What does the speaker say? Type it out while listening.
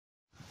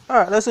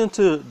Alright, let's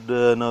into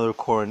another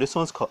recording. This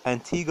one's called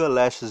Antigua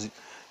lashes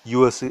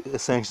U.S.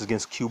 sanctions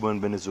against Cuba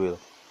and Venezuela.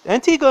 The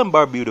Antigua and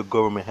Barbuda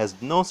government has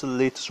announced the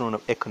latest round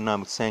of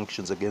economic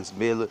sanctions against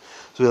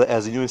Venezuela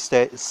as the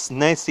United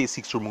States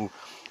seeks to remove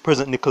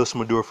President Nicolas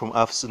Maduro from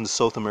office in the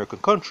South American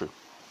country.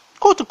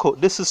 Quote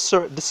unquote, this is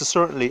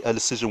certainly a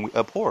decision we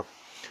abhor.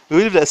 We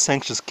believe that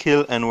sanctions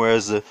kill, and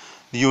whereas the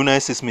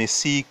United States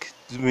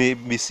may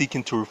be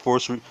seeking to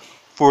force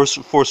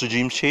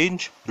regime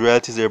change, the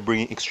reality is they are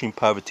bringing extreme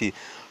poverty,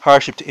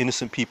 hardship to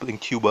innocent people in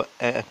Cuba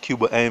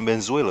and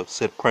Venezuela,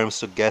 said Prime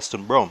Minister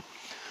Gaston Brown.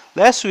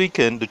 Last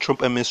weekend, the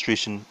Trump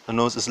administration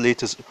announced its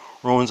latest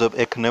rounds of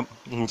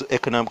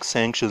economic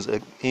sanctions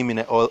aiming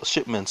at oil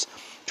shipments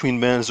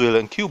between Venezuela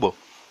and Cuba,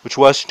 which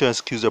Washington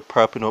has accused of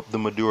propping up the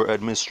Maduro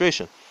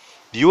administration.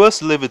 The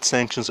U.S. levied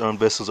sanctions on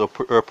vessels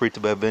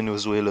operated by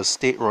Venezuela's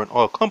state-run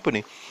oil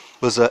company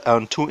was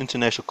on two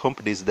international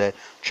companies that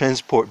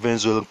transport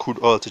Venezuelan crude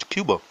oil to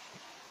Cuba.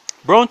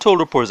 Brown told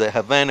reporters that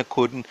Havana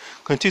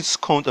continues to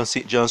count on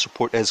St. John's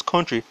report as his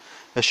country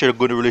has shared a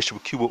good relationship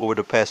with Cuba over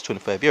the past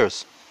 25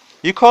 years.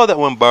 You recall that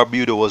when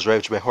Barbuda was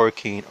ravaged by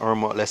Hurricane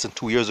Irma less than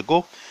 2 years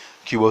ago,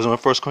 Cuba was one of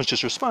the first countries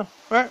to respond,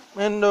 right?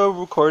 And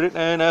recorded,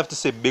 and I have to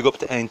say big up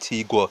to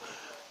Antigua.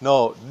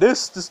 No,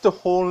 this the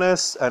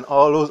wholeness and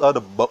all those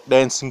other buck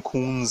dancing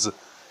coons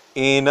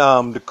in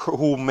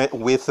who met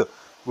with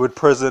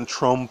President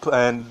Trump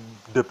and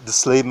the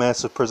slave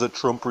master President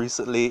Trump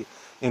recently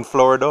in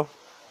Florida.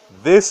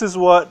 This is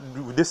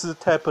the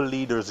type of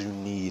leaders you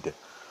need.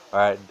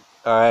 Alright.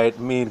 I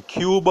mean,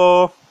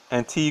 Cuba,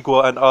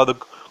 Antigua, and other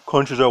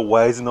countries are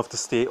wise enough to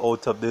stay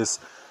out of this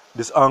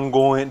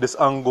ongoing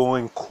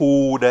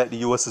coup that the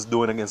US is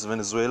doing against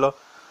Venezuela.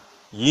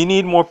 You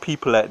need more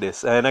people like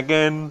this. And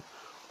again,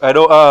 I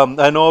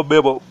know a bit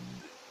about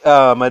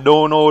I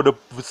don't know the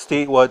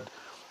state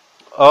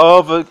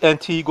of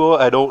Antigua.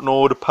 I don't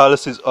know the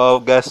policies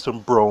of Gaston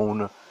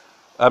Brown.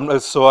 I'm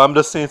just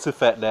saying the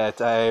fact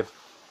that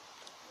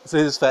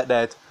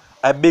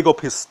I big up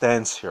his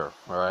stance here.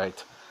 All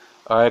right,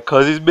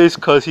 because he's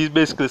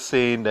basically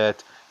saying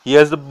that he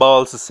has the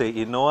balls to say,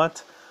 you know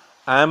what,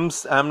 I'm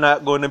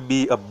not going to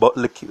be a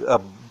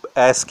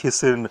ass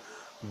kissing,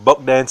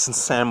 buck dancing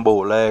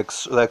sambo like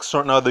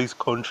certain other these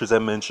countries I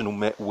mentioned who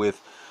met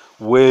with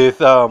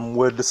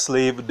the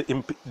slave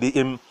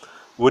the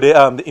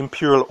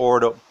imperial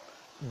order,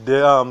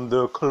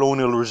 the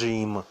colonial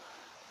regime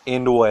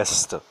in the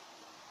West.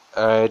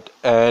 Alright,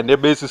 and they're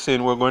basically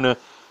saying we're going to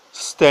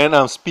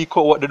speak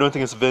out what they don't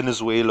think is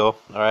Venezuela.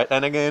 Alright,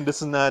 and again,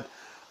 this is not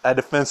a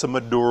defense of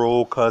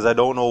Maduro because I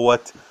don't know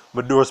what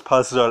Maduro's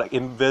policies are like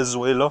in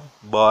Venezuela,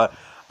 but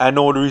I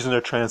know the reason they're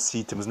trying to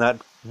seat him is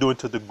not due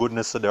to the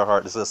goodness of their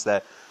heart. It's just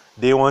that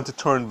they want to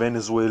turn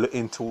Venezuela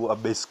into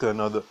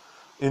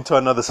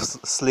another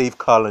slave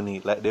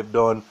colony like they've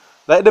done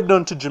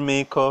to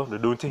Jamaica, they're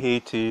doing to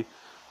Haiti,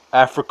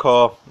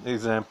 Africa,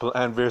 example,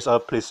 and various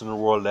other places in the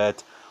world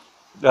that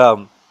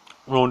around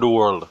the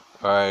world.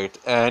 All right,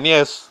 and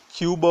yes,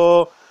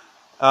 Cuba,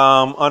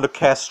 under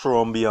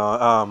Castro and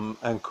beyond,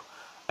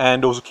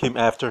 and those who came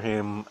after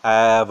him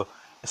have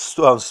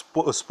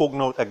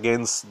spoken out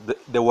against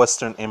the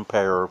Western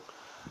Empire,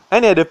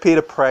 and yeah, they paid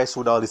a price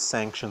with all these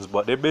sanctions.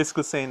 But they're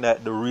basically saying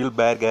that the real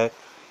bad guy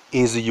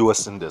is the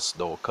U.S. in this,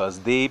 though, because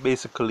they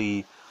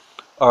basically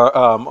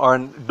are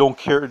don't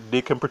care.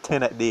 They can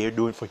pretend that they are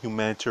doing it for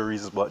humanitarian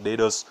reasons, but they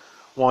just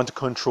want to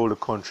control the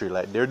country.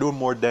 Like they're doing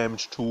more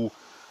damage to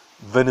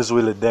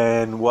Venezuela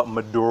than what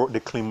they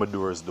claim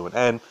Maduro is doing.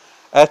 And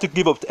I have to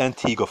give up to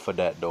Antigua for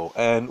that, though.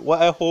 And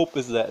what I hope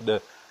is that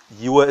the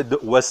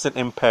Western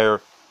Empire,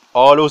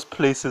 all those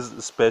places,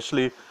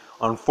 especially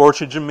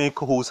unfortunately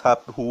Jamaica,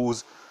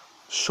 who's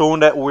shown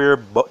that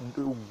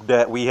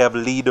we have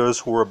leaders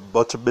who are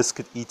butter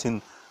biscuit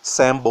eating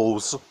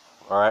sambos,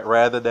 all right,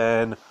 rather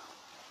than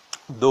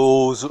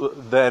those who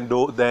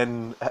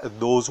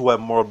have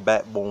more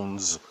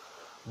backbones,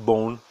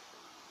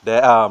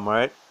 that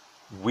right.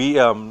 We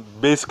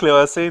basically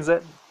what I'm saying is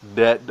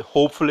that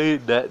hopefully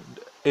that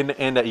in the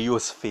end that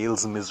US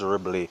fails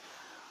miserably.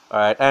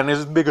 Alright, and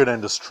it's bigger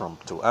than just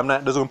Trump too. I'm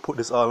not just gonna put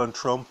this all on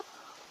Trump.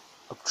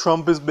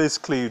 Trump is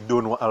basically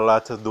doing what a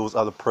lot of those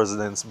other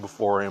presidents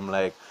before him,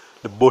 like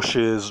the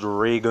Bushes, the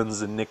Reagans,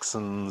 the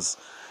Nixons,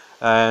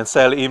 and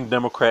sadly even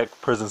Democratic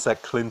presidents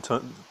like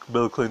Clinton,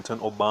 Bill Clinton,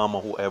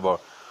 Obama, whoever.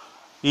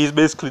 He's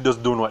basically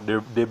just doing what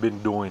they've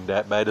been doing,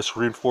 that by just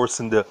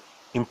reinforcing the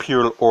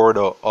imperial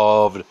order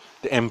of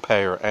the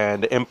empire,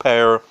 and the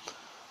empire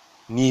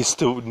needs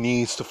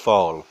to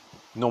fall,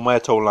 no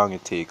matter how long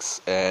it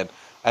takes. And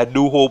I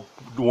do hope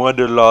one of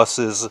their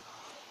losses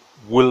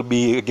will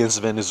be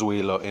against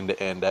Venezuela in the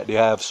end, that they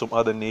have some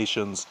other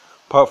nations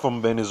apart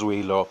from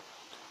Venezuela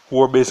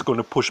who are basically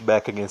going to push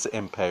back against the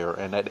empire,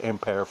 and that the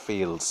empire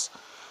fails.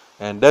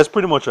 And that's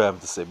pretty much what I have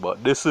to say.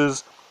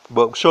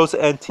 But shows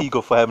to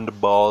Antigua for having the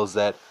balls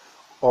that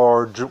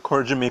our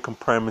current Jamaican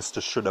Prime Minister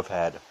should have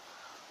had.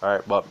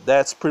 Alright, but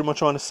that's pretty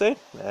much what I want to say.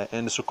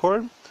 End this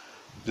recording.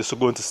 This will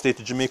go into State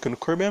of Jamaica and the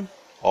Caribbean.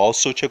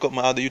 Also, check out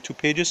my other YouTube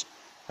pages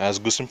as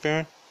Gus and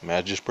Farron,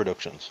 Magic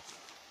Productions.